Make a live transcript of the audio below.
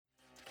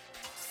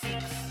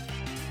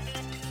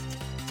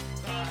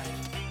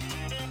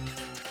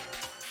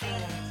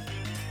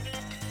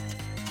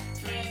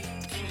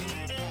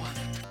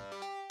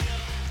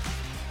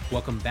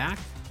Welcome back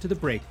to The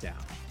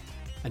Breakdown,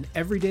 an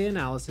everyday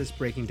analysis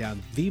breaking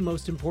down the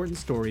most important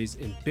stories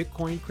in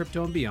Bitcoin,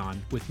 crypto, and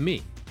beyond with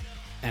me,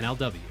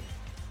 NLW.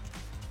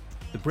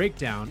 The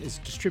Breakdown is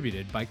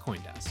distributed by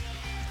CoinDesk.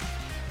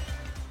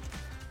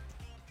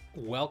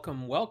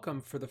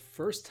 Welcome for the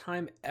first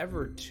time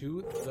ever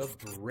to The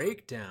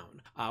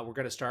Breakdown. We're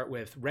going to start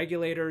with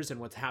regulators and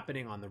what's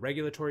happening on the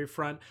regulatory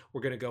front.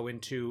 We're going to go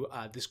into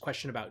this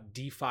question about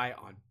DeFi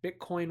on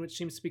Bitcoin, which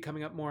seems to be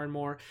coming up more and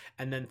more.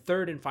 And then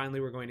third and finally,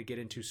 we're going to get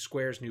into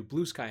Square's new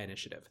Blue Sky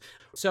initiative.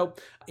 So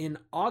in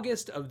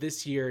August of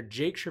this year,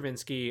 Jake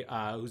Chervinsky,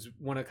 who's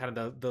one of kind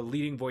of the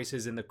leading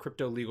voices in the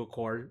crypto legal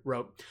core,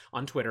 wrote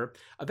on Twitter,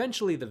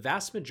 "Eventually, the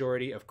vast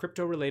majority of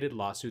crypto-related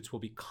lawsuits will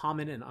be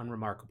common and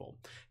unremarkable.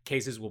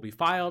 Cases will be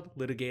filed,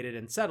 litigated,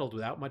 and settled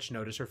without much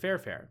notice or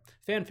fanfare.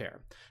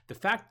 The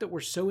fact that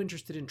we're so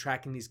interested in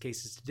tracking these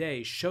cases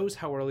today shows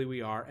how early we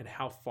are and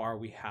how far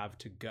we have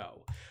to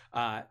go."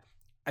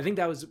 I think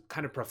that was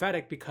kind of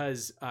prophetic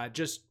because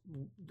just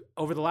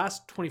over the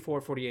last 24,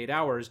 48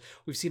 hours,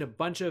 we've seen a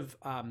bunch of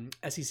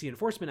SEC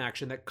enforcement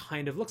action that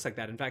kind of looks like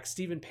that. In fact,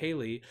 Stephen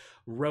Paley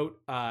wrote,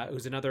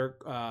 who's another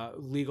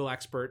legal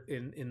expert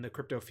in the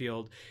crypto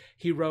field,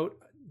 he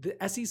wrote, "The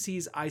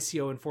SEC's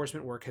ICO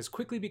enforcement work has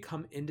quickly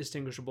become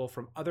indistinguishable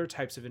from other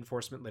types of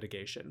enforcement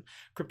litigation.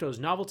 Crypto's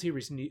novelty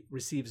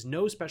receives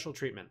no special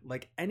treatment.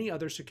 Like any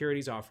other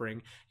securities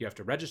offering, you have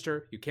to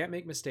register, you can't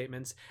make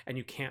misstatements, and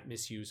you can't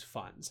misuse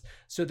funds."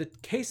 So the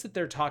case that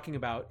they're talking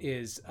about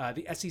is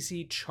the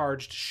SEC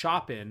charged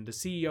Shopin, the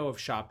CEO of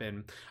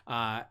Shopin,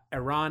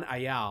 Eran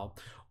Ayal,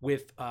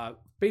 with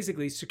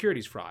basically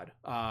securities fraud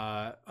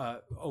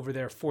over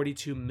their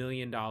 $42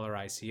 million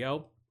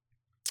ICO.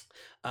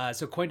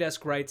 So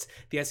CoinDesk writes,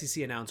 the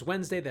SEC announced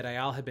Wednesday that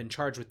Ayal had been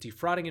charged with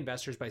defrauding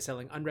investors by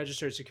selling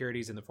unregistered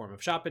securities in the form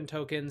of Shopin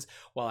tokens.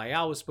 While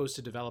Ayal was supposed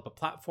to develop a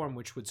platform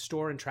which would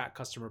store and track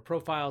customer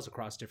profiles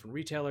across different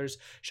retailers,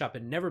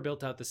 Shopin never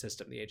built out the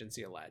system, the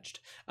agency alleged.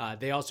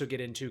 They also get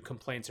into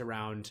complaints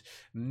around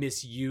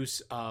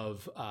misuse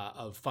of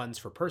funds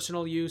for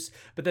personal use.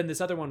 But then this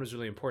other one was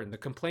really important. The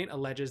complaint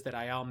alleges that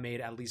Ayal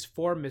made at least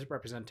 4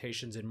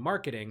 misrepresentations in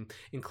marketing,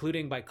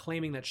 including by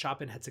claiming that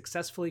Shopin had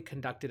successfully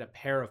conducted a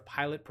pair of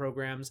pilot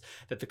programs,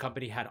 that the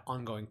company had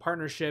ongoing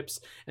partnerships,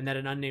 and that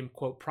an unnamed,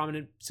 quote,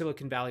 prominent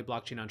Silicon Valley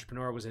blockchain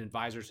entrepreneur was an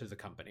advisor to the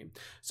company.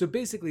 So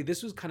basically,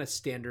 this was kind of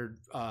standard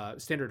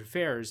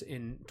affairs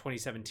in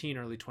 2017,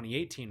 early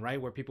 2018, right?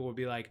 Where people would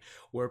be like,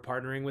 we're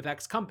partnering with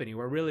X company,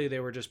 where really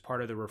they were just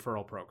part of the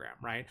referral program,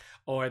 right?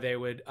 Or they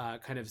would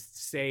kind of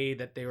say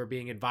that they were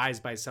being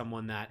advised by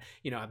someone that,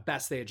 at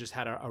best they had just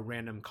had a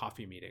random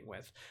coffee meeting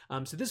with.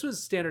 So this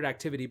was standard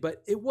activity,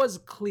 but it was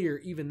clear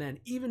even then,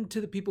 even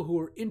to the people who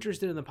were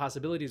interested in the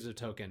possibilities of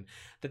token,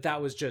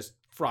 that was just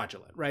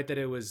fraudulent, right? That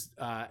it was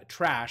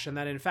trash, and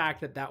that in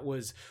fact that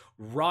was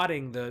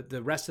rotting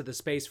the rest of the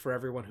space for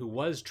everyone who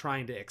was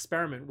trying to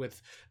experiment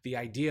with the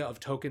idea of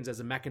tokens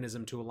as a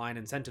mechanism to align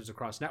incentives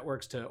across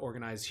networks, to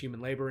organize human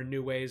labor in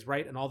new ways,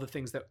 right? And all the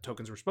things that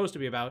tokens were supposed to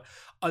be about,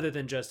 other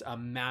than just a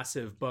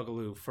massive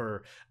boogaloo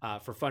for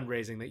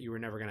fundraising that you were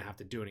never going to have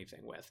to do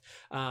anything with.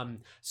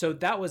 So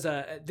that was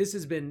this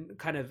has been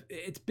kind of,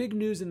 it's big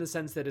news in the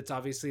sense that it's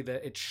obviously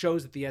that it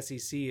shows that the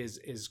SEC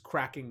is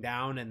cracking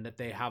down and that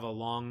they have a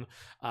long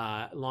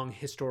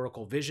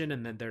historical vision,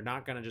 and that they're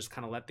not going to just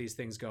kind of let these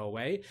things go away.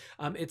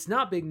 It's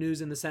not big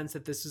news in the sense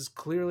that this is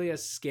clearly a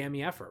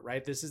scammy effort,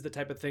 right? This is the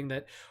type of thing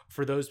that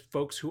for those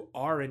folks who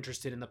are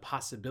interested in the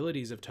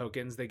possibilities of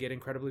tokens, they get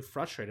incredibly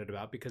frustrated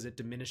about because it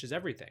diminishes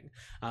everything.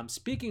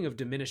 Speaking of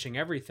diminishing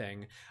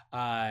everything,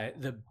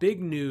 the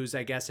big news,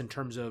 I guess, in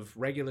terms of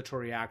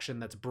regulatory action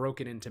that's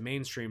broken into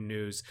mainstream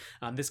news,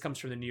 this comes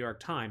from the New York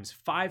Times.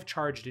 5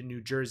 charged in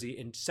New Jersey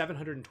in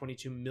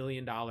 $722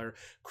 million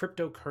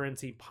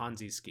cryptocurrency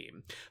Ponzi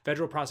scheme.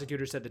 Federal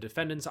prosecutors said the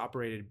defendants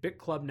operated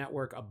BitClub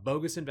Network, a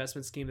bogus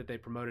investment scheme that they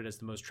promoted as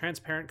the most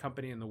transparent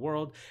company in the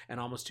world and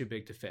almost too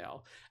big to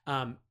fail.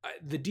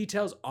 The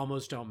details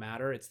almost don't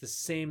matter. It's the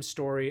same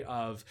story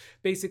of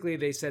basically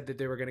they said that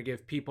they were going to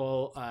give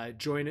people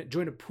join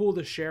a pool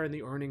to share in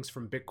the earnings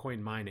from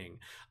Bitcoin mining,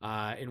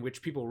 in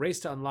which people race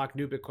to unlock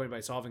new Bitcoin by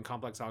solving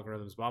complex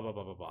algorithms, blah, blah,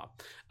 blah, blah,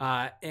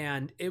 blah.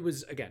 And it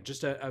was, again,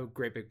 just a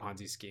great big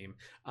Ponzi scheme,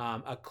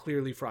 a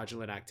clearly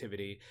fraudulent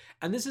activity.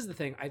 And this is the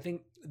thing. I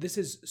think this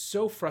is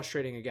so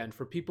frustrating, again,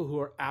 for people who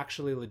are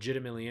actually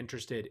legitimately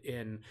interested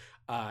in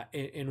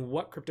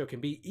what crypto can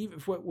be, even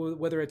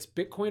whether it's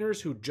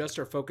Bitcoiners who just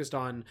are focused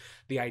on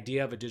the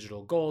idea of a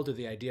digital gold or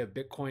the idea of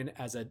Bitcoin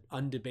as an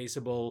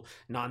undebasable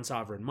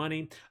non-sovereign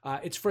money.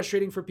 It's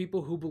frustrating for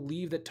people who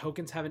believe that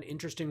tokens have an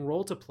interesting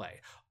role to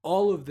play.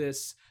 All of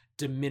this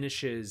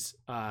diminishes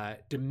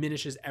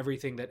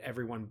everything that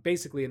everyone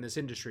basically in this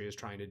industry is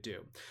trying to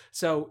do.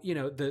 So,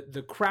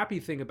 the crappy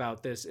thing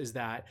about this is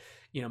that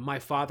my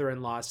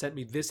father-in-law sent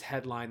me this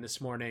headline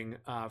this morning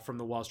from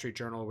the Wall Street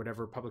Journal or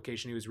whatever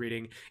publication he was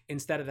reading,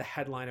 instead of the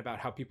headline about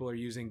how people are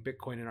using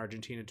Bitcoin in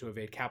Argentina to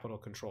evade capital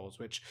controls,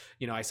 which,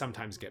 I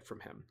sometimes get from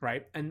him,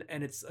 right? And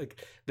it's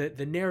like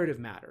the narrative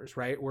matters,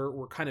 right?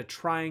 We're kind of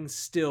trying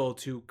still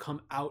to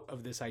come out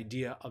of this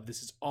idea of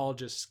this is all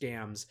just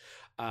scams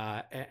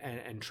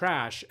and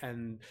trash,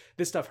 and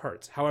this stuff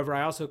hurts. However,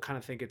 I also kind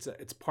of think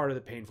it's part of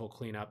the painful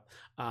cleanup,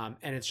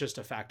 and it's just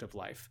a fact of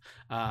life.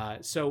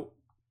 So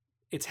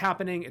it's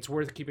happening. It's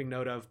worth keeping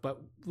note of.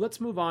 But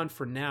let's move on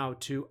for now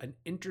to an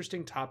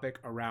interesting topic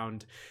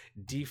around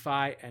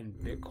DeFi and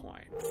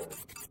Bitcoin.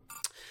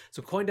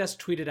 So CoinDesk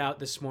tweeted out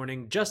this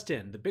morning, just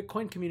in, the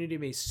Bitcoin community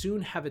may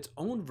soon have its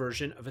own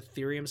version of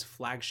Ethereum's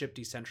flagship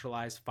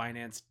decentralized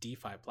finance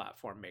DeFi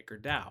platform,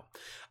 MakerDAO.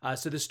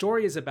 So the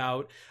story is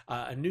about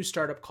a new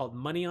startup called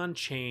Money on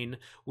Chain,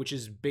 which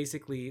is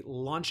basically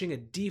launching a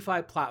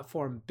DeFi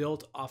platform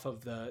built off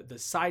of the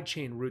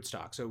sidechain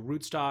Rootstock. So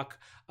Rootstock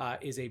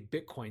is a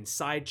Bitcoin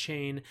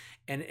sidechain,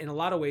 and in a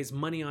lot of ways,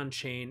 Money on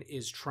Chain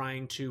is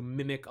trying to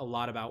mimic a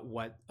lot about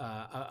what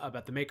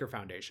about the Maker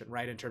Foundation,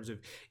 right? In terms of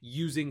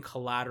using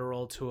collateral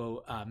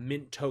to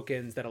mint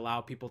tokens that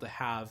allow people to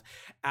have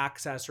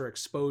access or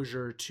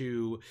exposure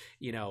to,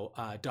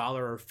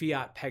 dollar or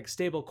fiat peg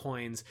stable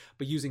coins,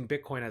 but using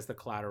Bitcoin as the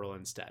collateral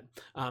instead.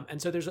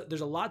 And so there's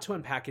a lot to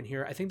unpack in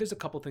here. I think there's a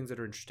couple things that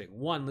are interesting.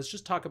 One, let's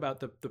just talk about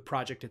the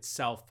project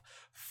itself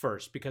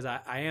first, because I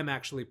am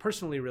actually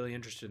personally really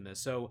interested in this.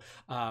 So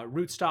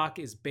Rootstock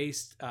is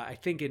based, I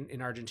think,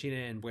 in Argentina,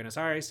 in Buenos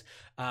Aires,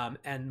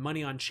 and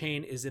Money on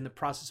Chain is in the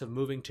process of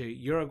moving to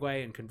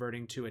Uruguay and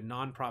converting to a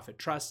nonprofit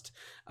trust.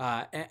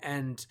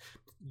 And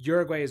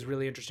Uruguay is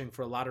really interesting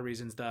for a lot of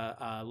reasons. The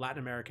Latin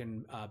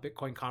American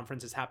Bitcoin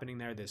conference is happening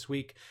there this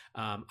week.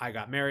 I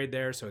got married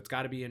there, so it's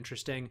got to be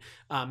interesting.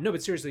 No,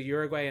 but seriously,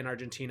 Uruguay and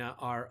Argentina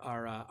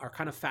are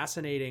kind of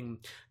fascinating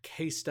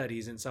case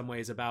studies in some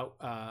ways about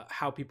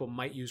how people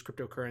might use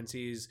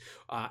cryptocurrencies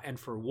and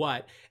for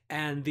what.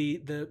 And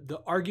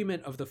the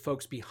argument of the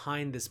folks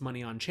behind this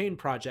Money on Chain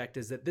project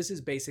is that this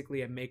is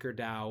basically a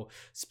MakerDAO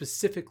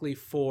specifically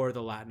for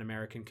the Latin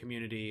American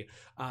community,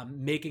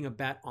 making a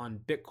bet on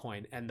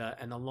Bitcoin and the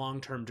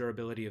long-term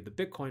durability of the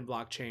Bitcoin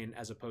blockchain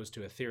as opposed to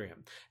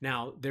Ethereum.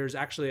 Now, there's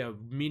actually a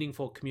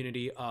meaningful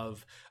community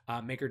of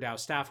MakerDAO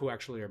staff who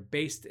actually are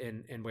based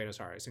in Buenos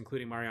Aires,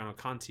 including Mariano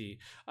Conti,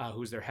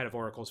 who's their head of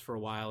Oracles for a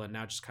while and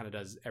now just kind of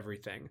does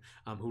everything,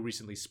 who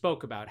recently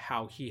spoke about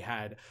how he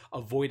had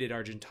avoided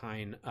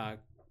Argentine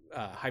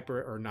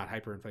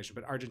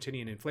but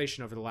Argentinian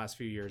inflation over the last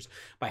few years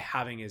by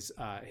having his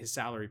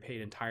salary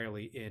paid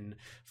entirely in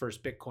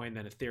first Bitcoin,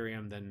 then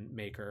Ethereum, then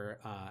Maker,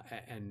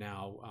 and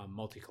now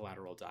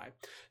multi-collateral DAI.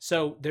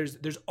 So there's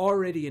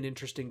already an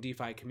interesting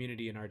DeFi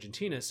community in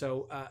Argentina.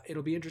 So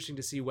it'll be interesting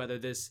to see whether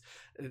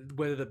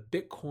the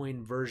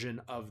Bitcoin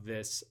version of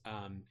this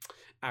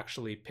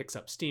actually picks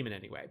up steam in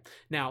any way.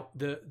 Now,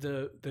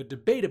 the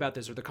debate about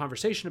this, or the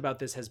conversation about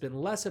this, has been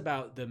less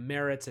about the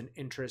merits and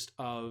interest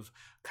of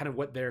kind of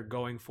what they're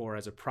going for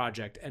as a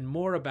project, and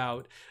more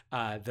about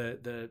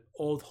the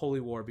old holy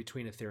war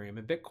between Ethereum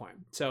and Bitcoin.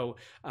 So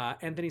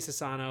Anthony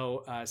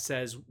Sassano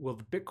says, will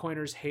the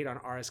Bitcoiners hate on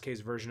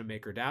RSK's version of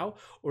MakerDAO,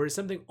 or is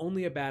something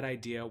only a bad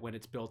idea when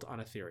it's built on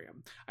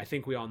Ethereum? I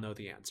think we all know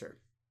the answer.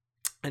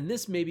 And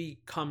this maybe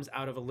comes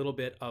out of a little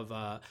bit of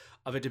a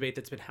debate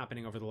that's been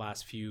happening over the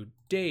last few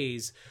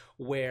days,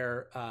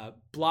 where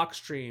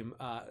Blockstream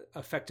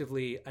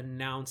effectively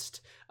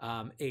announced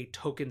a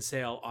token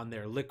sale on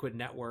their Liquid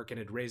network and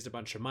had raised a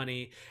bunch of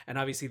money. And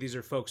obviously, these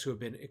are folks who have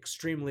been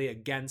extremely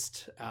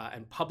against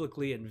and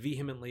publicly and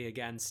vehemently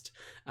against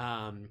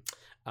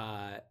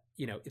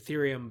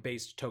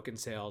Ethereum-based token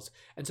sales.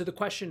 And so the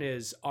question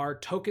is, are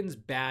tokens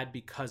bad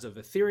because of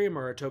Ethereum,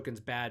 or are tokens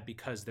bad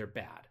because they're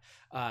bad?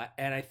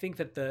 And I think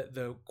that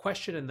the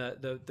question and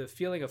the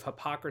feeling of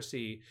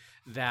hypocrisy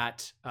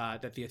that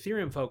the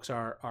Ethereum folks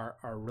are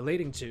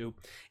relating to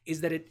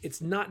is that it's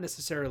not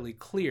necessarily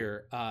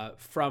clear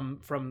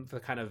from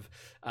the kind of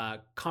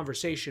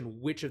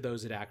conversation which of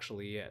those it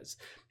actually is.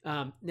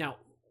 Now,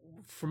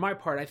 for my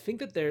part, I think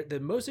that the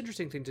most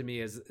interesting thing to me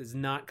is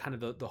not kind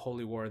of the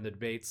holy war and the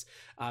debates.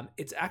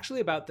 It's actually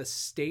about the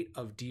state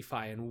of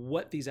DeFi and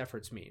what these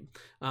efforts mean.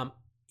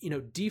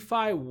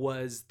 DeFi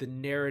was the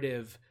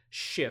narrative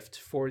shift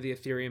for the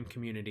Ethereum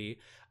community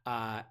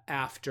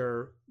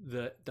after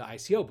the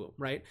ICO boom,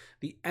 right?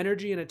 The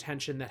energy and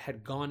attention that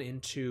had gone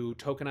into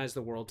tokenize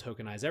the world,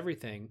 tokenize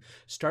everything,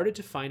 started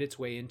to find its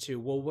way into,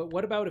 well,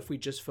 what about if we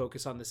just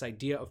focus on this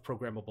idea of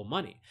programmable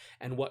money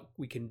and what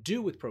we can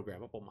do with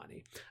programmable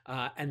money?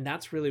 And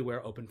that's really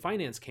where open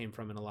finance came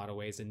from in a lot of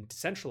ways, and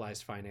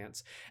decentralized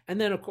finance. And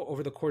then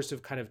over the course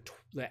of kind of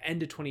the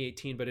end of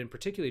 2018, but in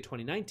particularly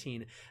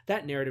 2019,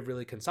 that narrative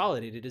really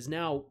consolidated, is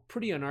now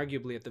pretty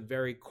unarguably at the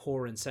very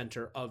core and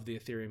center of the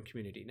Ethereum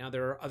community. Now,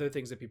 there are other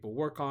things that people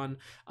work on.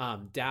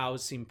 DAOs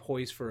seem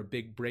poised for a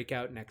big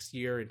breakout next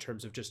year in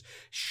terms of just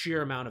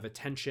sheer amount of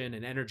attention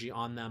and energy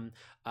on them.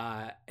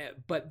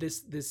 But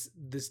this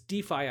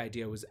DeFi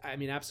idea was, I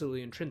mean,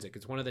 absolutely intrinsic.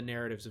 It's one of the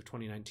narratives of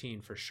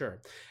 2019 for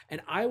sure.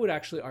 And I would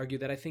actually argue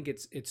that I think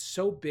it's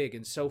so big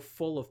and so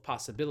full of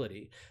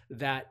possibility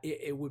that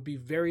it would be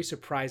very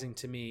surprising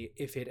to me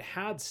if it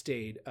had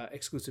stayed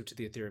exclusive to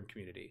the Ethereum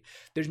community.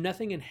 There's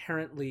nothing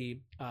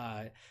inherently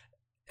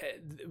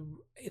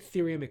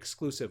Ethereum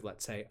exclusive,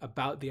 let's say,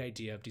 about the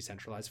idea of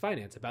decentralized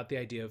finance, about the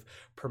idea of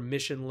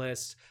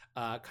permissionless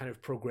kind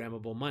of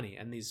programmable money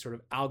and these sort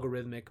of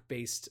algorithmic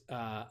based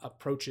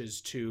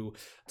approaches to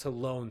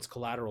loans,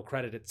 collateral,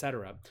 credit,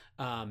 etc.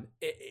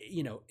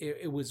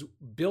 It was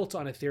built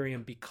on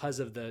Ethereum because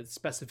of the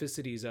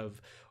specificities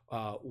of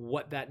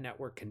what that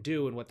network can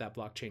do and what that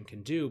blockchain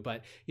can do.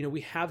 But,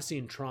 we have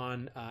seen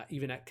Tron,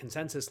 even at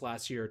Consensus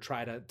last year,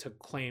 try to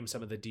claim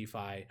some of the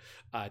DeFi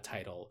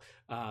title.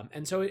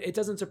 And so it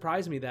doesn't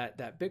surprise me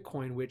that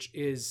Bitcoin, which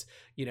is,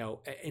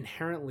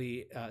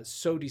 inherently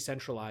so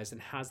decentralized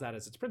and has that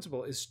as its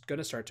principle, is going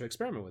to start to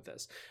experiment with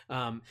this.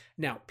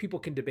 Now, people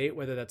can debate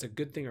whether that's a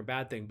good thing or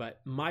bad thing, but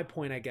my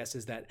point, I guess,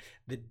 is that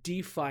the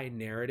DeFi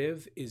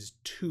narrative is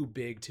too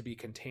big to be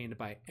contained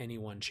by any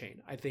one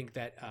chain. I think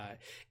that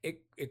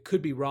it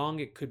could be wrong.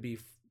 It could be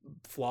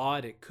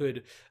flawed. It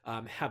could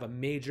have a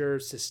major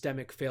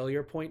systemic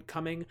failure point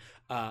coming.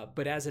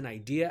 But as an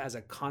idea, as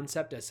a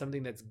concept, as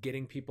something that's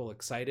getting people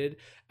excited,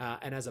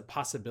 and as a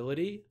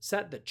possibility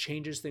set that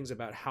changes things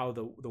about how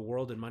the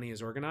world and money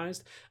is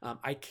organized,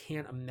 I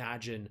can't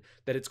imagine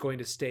that it's going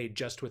to stay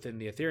just within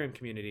the Ethereum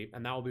community.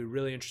 And that will be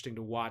really interesting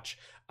to watch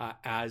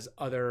as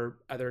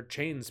other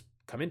chains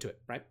come into it,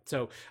 right?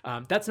 So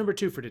that's number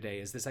 2 for today,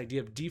 is this idea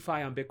of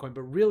DeFi on Bitcoin,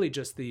 but really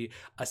just the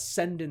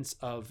ascendance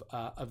of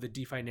the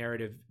DeFi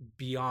narrative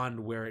beyond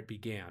where it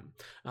began.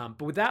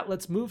 But with that,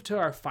 let's move to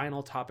our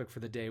final topic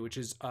for the day, which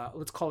is,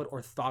 let's call it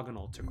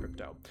orthogonal to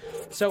crypto.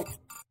 So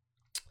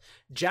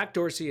Jack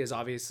Dorsey is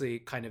obviously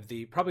kind of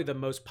probably the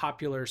most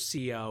popular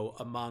CEO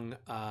among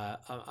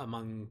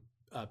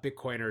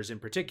Bitcoiners in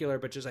particular,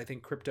 but just I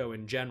think crypto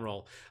in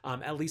general,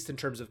 at least in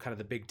terms of kind of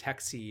the big tech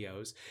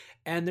CEOs.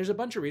 And there's a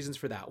bunch of reasons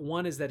for that.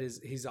 One is that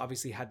he's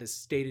obviously had this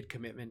stated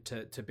commitment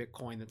to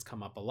Bitcoin that's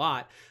come up a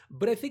lot,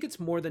 but I think it's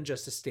more than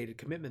just a stated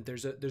commitment.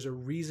 There's a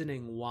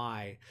reasoning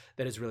why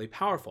that is really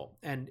powerful.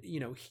 And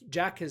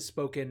Jack has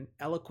spoken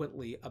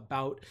eloquently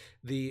about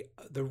the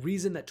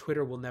reason that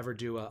Twitter will never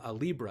do a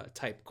Libra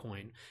type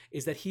coin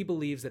is that he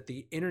believes that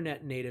the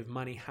internet native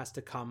money has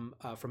to come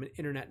from an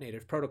internet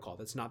native protocol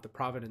that's not the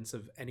provenance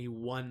of any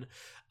one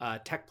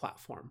tech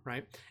platform,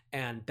 right?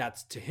 And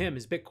that's, to him,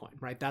 is Bitcoin,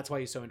 right? That's why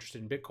he's so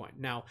interested in Bitcoin.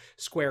 Now,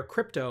 Square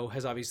Crypto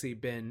has obviously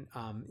been,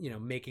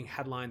 making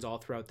headlines all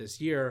throughout this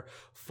year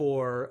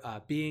for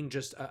being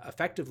just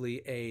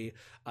effectively a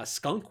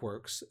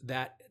skunkworks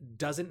that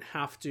doesn't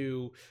have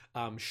to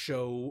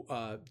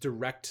show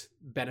direct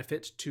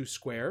benefit to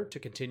Square to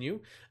continue,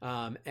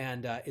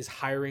 and is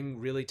hiring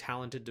really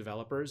talented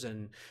developers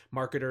and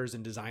marketers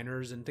and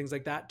designers and things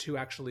like that to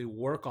actually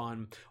work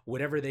on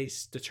whatever they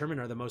determine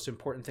are the most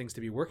important things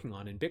to be working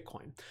on in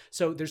Bitcoin.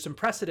 So there's some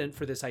precedent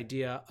for this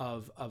idea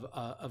of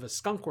a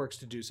skunkworks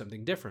to do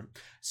something different.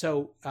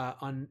 So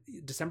on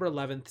December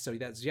 11th, so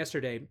that's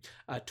yesterday,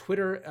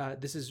 Twitter,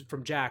 this is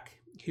from Jack,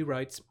 he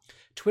writes,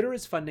 Twitter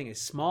is funding a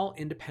small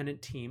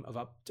independent team of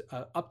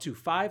up to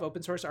 5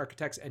 open source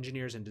architects,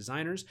 engineers, and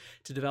designers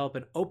to develop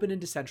an open and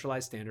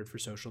decentralized standard for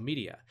social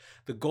media.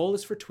 The goal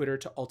is for Twitter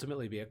to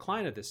ultimately be a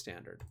client of this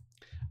standard.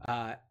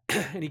 And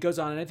he goes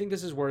on, and I think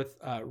this is worth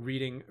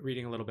reading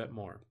a little bit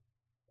more.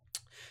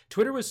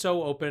 Twitter was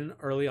so open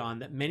early on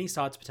that many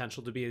saw its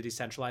potential to be a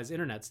decentralized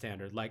internet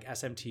standard like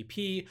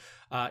SMTP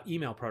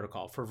email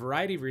protocol. For a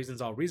variety of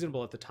reasons, all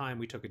reasonable at the time,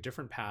 we took a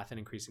different path and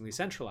increasingly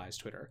centralized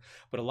Twitter.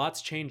 But a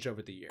lot's changed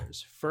over the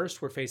years.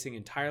 First, we're facing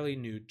entirely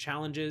new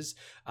challenges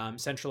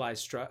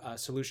centralized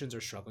solutions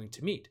are struggling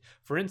to meet.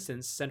 For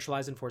instance,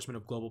 centralized enforcement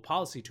of global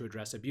policy to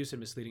address abuse and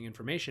misleading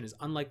information is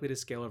unlikely to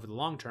scale over the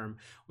long term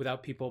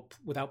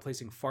without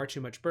placing far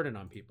too much burden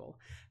on people.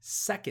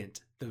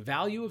 Second, the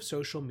value of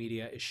social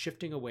media is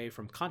shifting away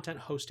from content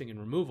hosting and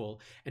removal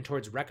and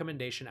towards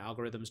recommendation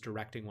algorithms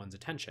directing one's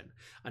attention.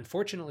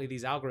 Unfortunately,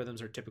 these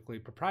algorithms are typically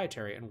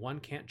proprietary and one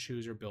can't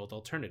choose or build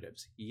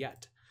alternatives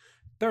yet.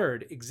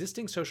 Third,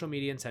 existing social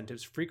media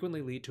incentives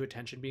frequently lead to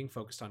attention being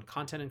focused on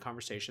content and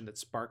conversation that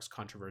sparks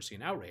controversy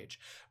and outrage,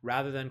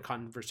 rather than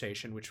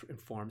conversation which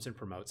informs and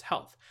promotes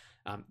health.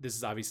 This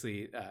is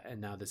obviously,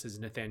 and now this is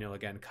Nathaniel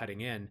again cutting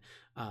in,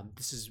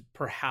 this is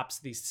perhaps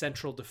the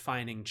central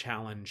defining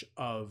challenge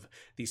of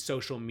the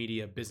social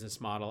media business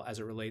model as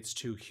it relates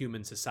to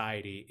human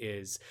society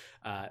is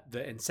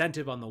the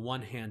incentive on the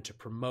one hand to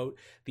promote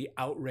the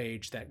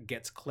outrage that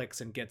gets clicks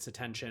and gets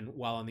attention,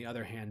 while on the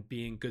other hand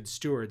being good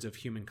stewards of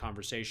human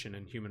conversation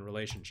and human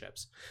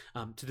relationships.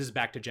 So this is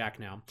back to Jack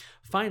now.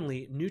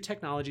 Finally, new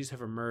technologies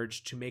have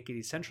emerged to make a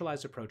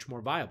decentralized approach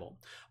more viable.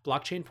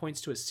 Blockchain points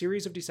to a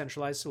series of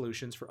decentralized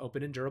solutions for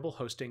open and durable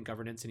hosting,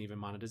 governance, and even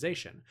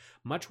monetization.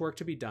 Much work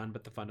to be done,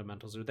 but the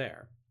fundamentals are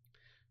there.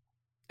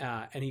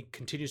 and he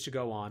continues to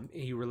go on.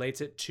 He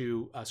relates it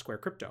to Square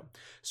Crypto.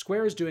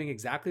 Square is doing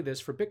exactly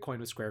this for Bitcoin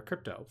with Square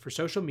Crypto. For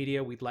social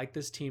media, we'd like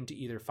this team to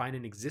either find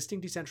an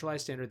existing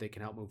decentralized standard they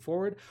can help move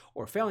forward,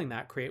 or failing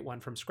that, create one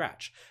from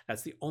scratch.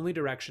 That's the only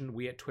direction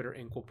we at Twitter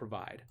Inc. will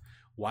provide.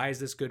 Why is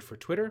this good for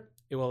Twitter?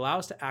 It will allow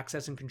us to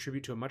access and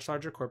contribute to a much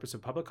larger corpus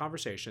of public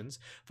conversations,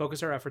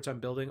 focus our efforts on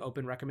building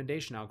open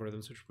recommendation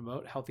algorithms which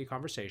promote healthy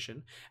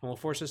conversation, and will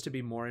force us to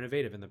be more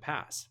innovative in the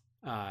past.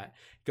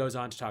 Goes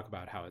on to talk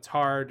about how it's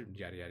hard,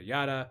 yada, yada,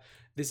 yada.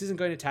 This isn't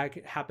going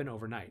to happen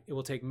overnight. It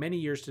will take many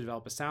years to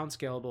develop a sound,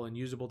 scalable, and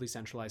usable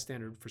decentralized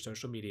standard for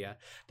social media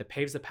that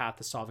paves the path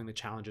to solving the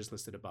challenges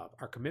listed above.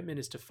 Our commitment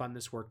is to fund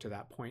this work to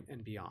that point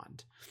and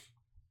beyond.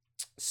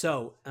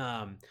 So,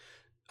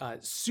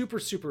 super,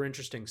 super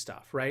interesting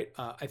stuff, right?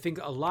 I think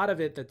a lot of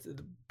it, that's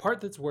the part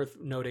that's worth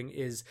noting,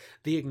 is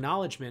the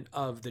acknowledgement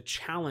of the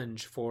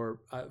challenge for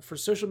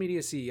social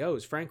media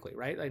CEOs, frankly,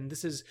 right? And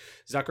this is,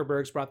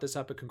 Zuckerberg's brought this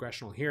up at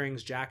congressional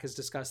hearings. Jack has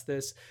discussed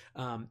this.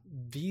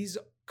 These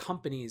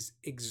companies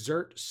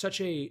exert such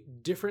a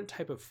different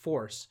type of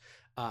force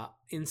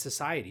in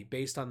society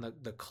based on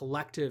the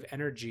collective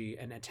energy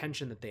and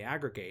attention that they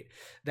aggregate,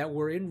 that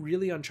we're in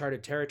really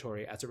uncharted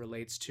territory as it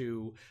relates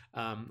to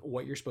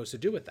what you're supposed to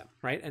do with them,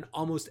 right? And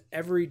almost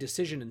every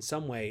decision in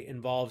some way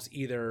involves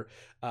either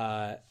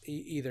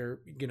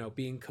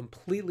being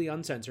completely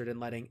uncensored and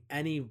letting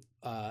any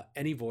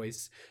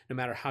voice, no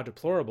matter how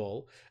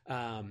deplorable,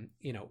 have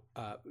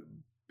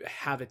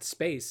its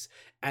space,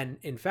 and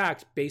in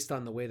fact, based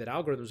on the way that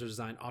algorithms are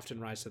designed, often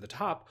rise to the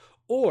top,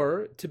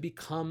 or to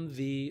become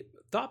the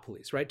thought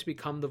police, right? To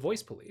become the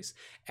voice police.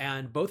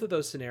 And both of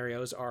those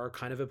scenarios are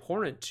kind of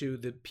abhorrent to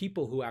the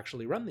people who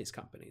actually run these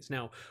companies.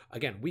 Now,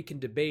 again, we can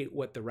debate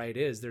what the right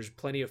is. There's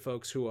plenty of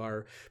folks who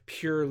are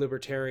pure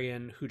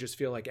libertarian, who just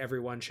feel like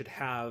everyone should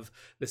have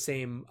the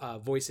same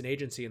voice and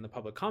agency in the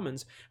public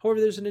commons. However,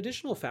 there's an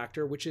additional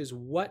factor, which is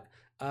what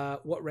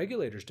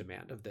regulators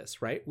demand of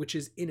this, right? Which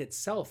is in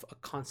itself a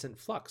constant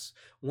flux.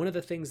 One of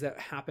the things that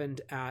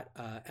happened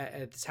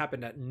it's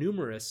happened at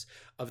numerous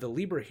of the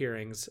Libra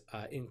hearings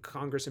in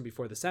Congress and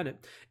before the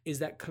Senate, is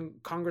that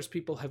Congress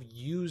people have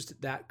used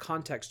that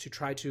context to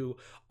try to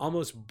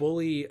almost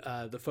bully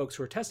the folks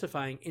who are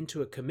testifying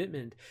into a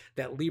commitment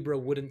that Libra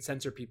wouldn't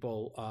censor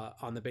people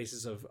on the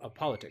basis of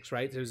politics,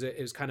 right?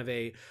 It was kind of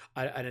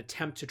an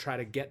attempt to try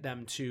to get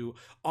them to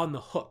on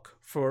the hook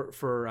for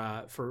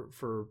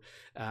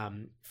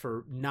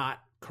not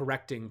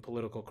correcting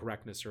political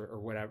correctness or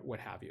whatever, what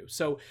have you.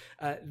 So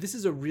this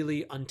is a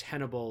really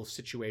untenable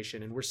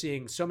situation, and we're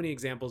seeing so many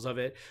examples of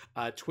it.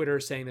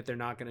 Twitter saying that they're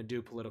not going to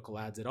do political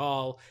ads at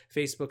all.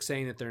 Facebook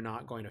saying that they're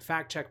not going to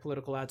fact check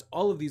political ads.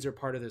 All of these are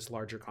part of this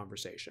larger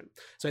conversation.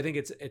 So I think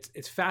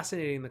it's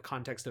fascinating in the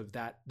context of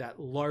that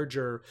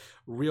larger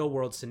real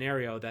world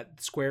scenario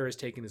that Square is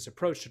taking this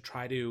approach to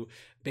try to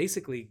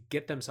basically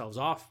get themselves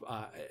off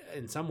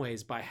in some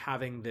ways by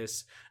having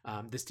this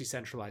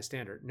decentralized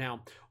standard.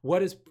 Now,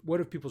 what have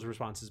people's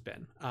responses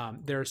been?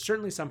 There are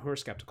certainly some who are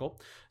skeptical.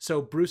 So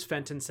Bruce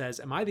Fenton says,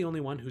 "Am I the only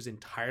one who's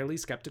entirely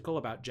skeptical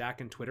about Jack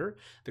and Twitter?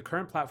 The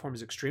current platform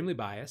is extremely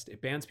biased.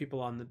 It bans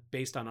people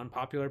based on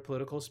unpopular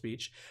political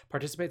speech,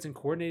 participates in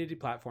coordinated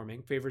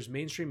deplatforming, favors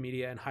mainstream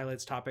media, and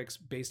highlights topics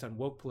based on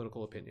woke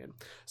political opinion."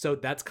 So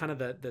that's kind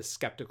of the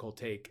skeptical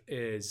take,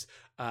 is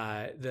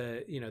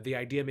the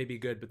idea may be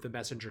good, but the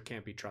messenger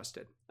can't be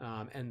trusted,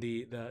 and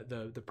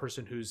the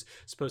person who's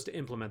supposed to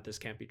implement this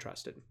can't be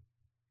trusted.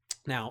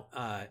 Now,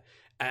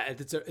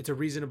 it's a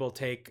reasonable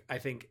take. I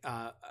think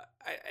to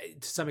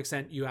some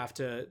extent you have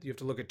to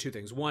look at two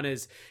things. One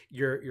is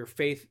your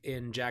faith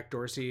in Jack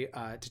Dorsey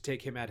to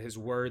take him at his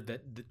word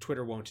that the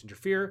Twitter won't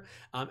interfere,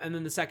 and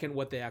then the second,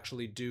 what they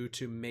actually do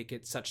to make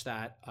it such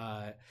that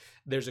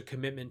there's a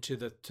commitment to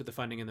the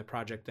funding in the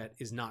project that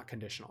is not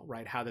conditional,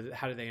 right? How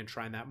do they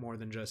enshrine that more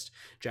than just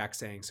Jack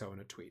saying so in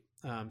a tweet?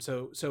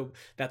 So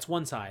that's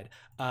one side.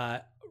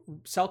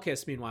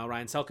 Selkis, meanwhile,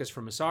 Ryan Selkis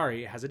from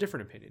Masari has a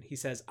different opinion. He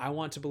says, "I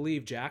want to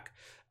believe Jack,"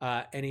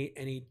 and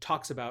he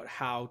talks about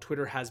how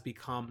Twitter has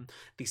become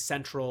the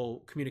central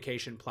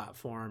communication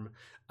platform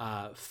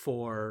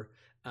for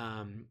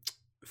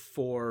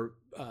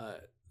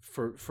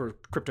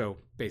crypto,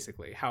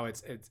 basically. How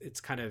it's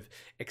kind of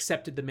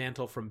accepted the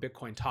mantle from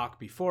Bitcoin Talk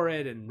before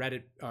it, and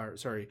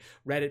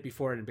Reddit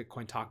before it, and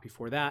Bitcoin Talk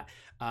before that,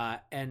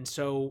 and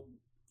so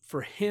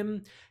for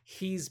him,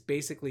 he's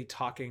basically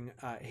talking,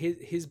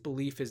 his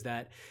belief is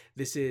that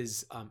this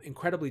is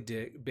incredibly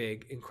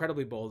big,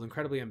 incredibly bold,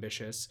 incredibly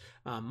ambitious,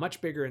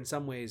 much bigger in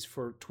some ways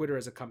for Twitter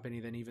as a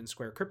company than even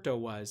Square Crypto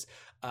was,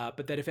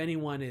 but that if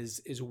anyone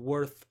is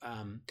worth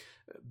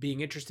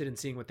being interested in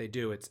seeing what they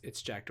do,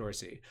 it's Jack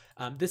Dorsey.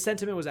 This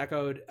sentiment was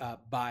echoed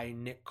by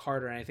Nick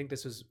Carter, and I think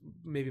this was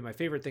maybe my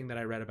favorite thing that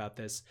I read about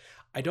this.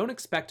 "I don't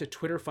expect a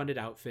Twitter-funded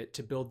outfit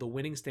to build the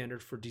winning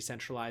standard for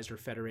decentralized or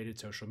federated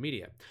social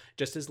media,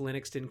 just as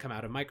Linux didn't come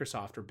out of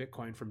Microsoft or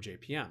Bitcoin from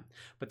JPM.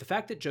 But the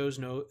fact that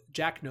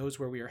Jack knows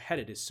where we are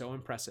headed is so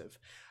impressive.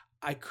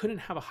 I couldn't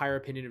have a higher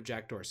opinion of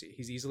Jack Dorsey.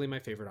 He's easily my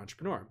favorite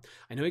entrepreneur.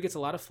 I know he gets a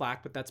lot of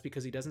flack, but that's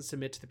because he doesn't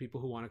submit to the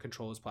people who want to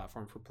control his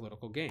platform for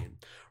political gain.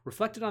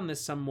 Reflected on this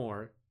some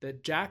more,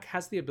 that Jack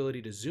has the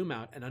ability to zoom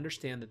out and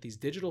understand that these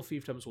digital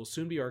fiefdoms will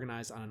soon be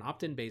organized on an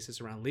opt-in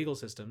basis around legal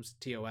systems,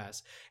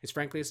 TOS, is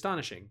frankly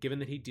astonishing, given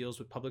that he deals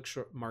with public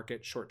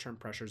market short-term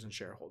pressures and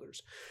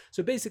shareholders.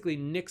 So basically,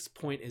 Nick's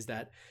point is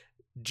that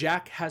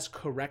Jack has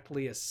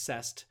correctly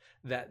assessed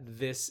that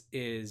this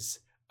is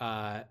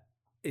the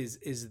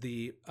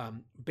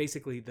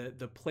basically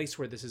the place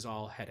where this is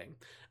all heading,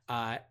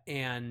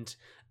 and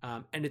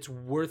it's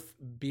worth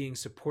being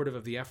supportive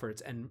of the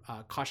efforts and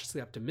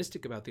cautiously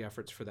optimistic about the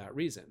efforts for that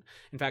reason.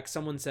 In fact,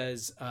 someone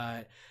says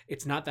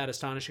it's not that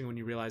astonishing when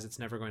you realize it's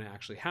never going to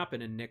actually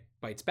happen, and Nick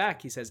bites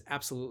back. He says,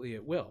 absolutely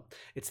it will.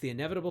 It's the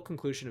inevitable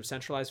conclusion of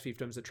centralized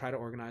fiefdoms that try to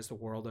organize the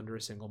world under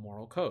a single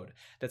moral code.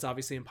 That's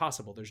obviously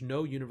impossible. There's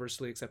no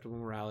universally acceptable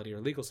morality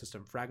or legal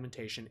system.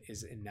 Fragmentation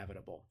is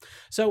inevitable.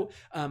 So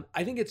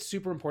I think it's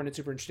super important. It's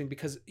super interesting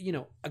because,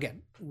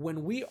 again,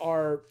 when we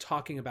are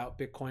talking about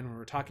Bitcoin, when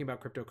we're talking about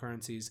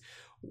cryptocurrencies,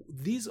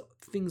 these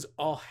things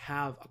all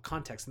have a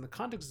context, and the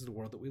context is the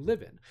world that we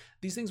live in.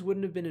 These things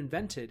wouldn't have been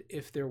invented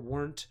if there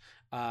weren't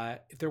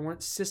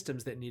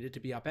systems that needed to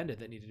be upended,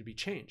 that needed to be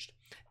changed.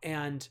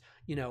 And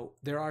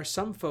there are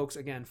some folks,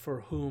 again, for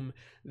whom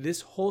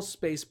this whole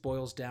space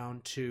boils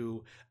down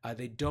to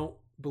they don't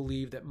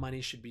believe that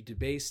money should be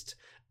debased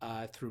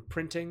through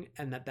printing,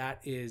 and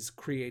that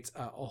creates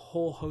a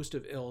whole host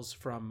of ills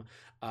from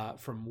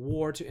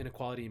war to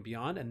inequality and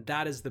beyond. And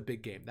that is the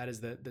big game. That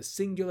is the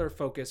singular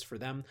focus for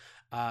them.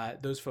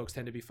 Those folks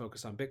tend to be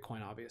focused on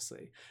Bitcoin,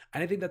 obviously.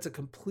 And I think that's a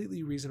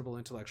completely reasonable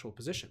intellectual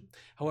position.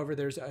 However,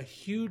 there's a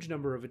huge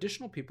number of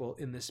additional people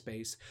in this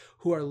space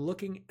who are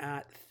looking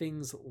at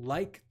things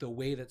like the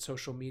way that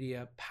social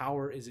media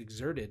power is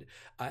exerted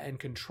and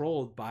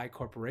controlled by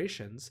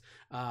corporations,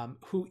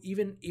 who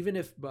even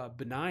if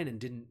benign and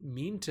didn't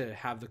mean to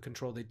have the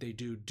control that they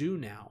do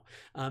now,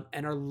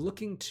 and are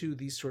looking to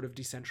these sort of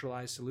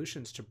decentralized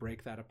solutions to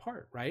break that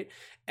apart, right?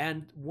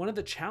 And one of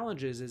the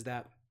challenges is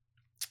that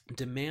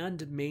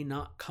demand may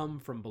not come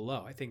from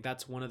below. I think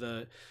that's one of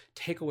the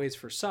takeaways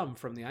for some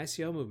from the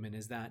ICO movement,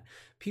 is that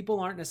people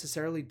aren't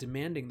necessarily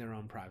demanding their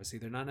own privacy.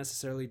 They're not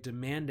necessarily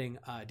demanding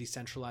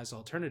decentralized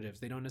alternatives.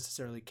 They don't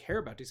necessarily care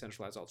about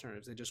decentralized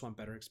alternatives. They just want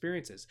better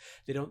experiences.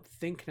 They don't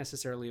think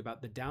necessarily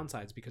about the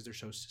downsides because they're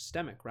so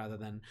systemic rather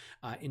than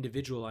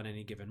individual on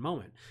any given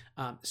moment.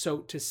 So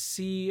to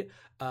see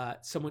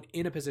someone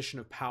in a position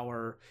of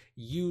power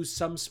use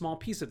some small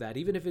piece of that,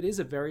 even if it is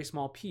a very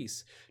small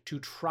piece, to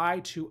try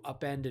to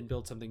upend and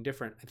build something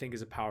different, I think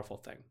is a powerful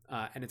thing.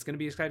 And it's going to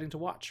be exciting to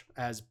watch,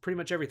 as pretty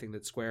much everything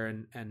that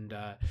Square and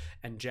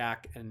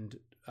Jack and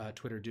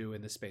Twitter do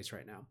in this space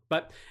right now.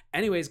 But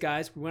anyways,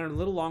 guys, we went a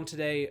little long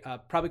today,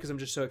 probably because I'm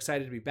just so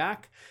excited to be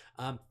back.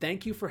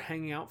 Thank you for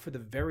hanging out for the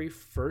very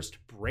first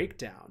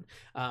breakdown.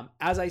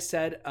 As I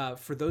said,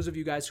 for those of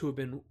you guys who have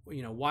been,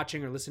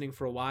 watching or listening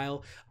for a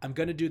while, I'm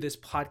going to do this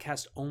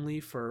podcast only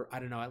for, I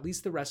don't know, at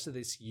least the rest of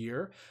this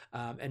year.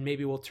 And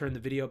maybe we'll turn the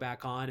video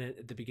back on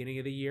at the beginning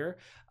of the year.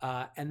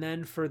 And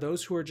then for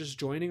those who are just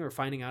joining or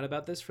finding out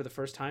about this for the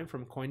first time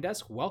from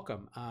CoinDesk,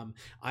 welcome.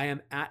 I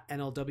am at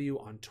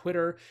NLW on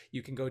Twitter.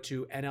 You can go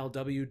to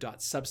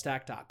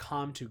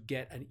nlw.substack.com to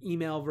get an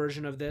email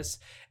version of this,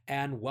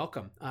 and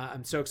welcome.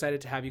 I'm so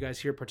excited to have you guys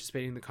here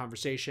participating in the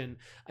conversation.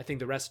 I think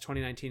the rest of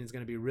 2019 is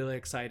going to be really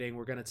exciting.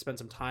 We're going to spend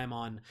some time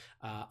on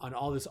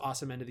all this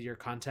awesome end of the year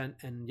content.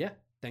 And yeah,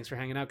 thanks for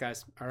hanging out,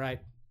 guys. All right.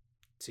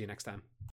 See you next time.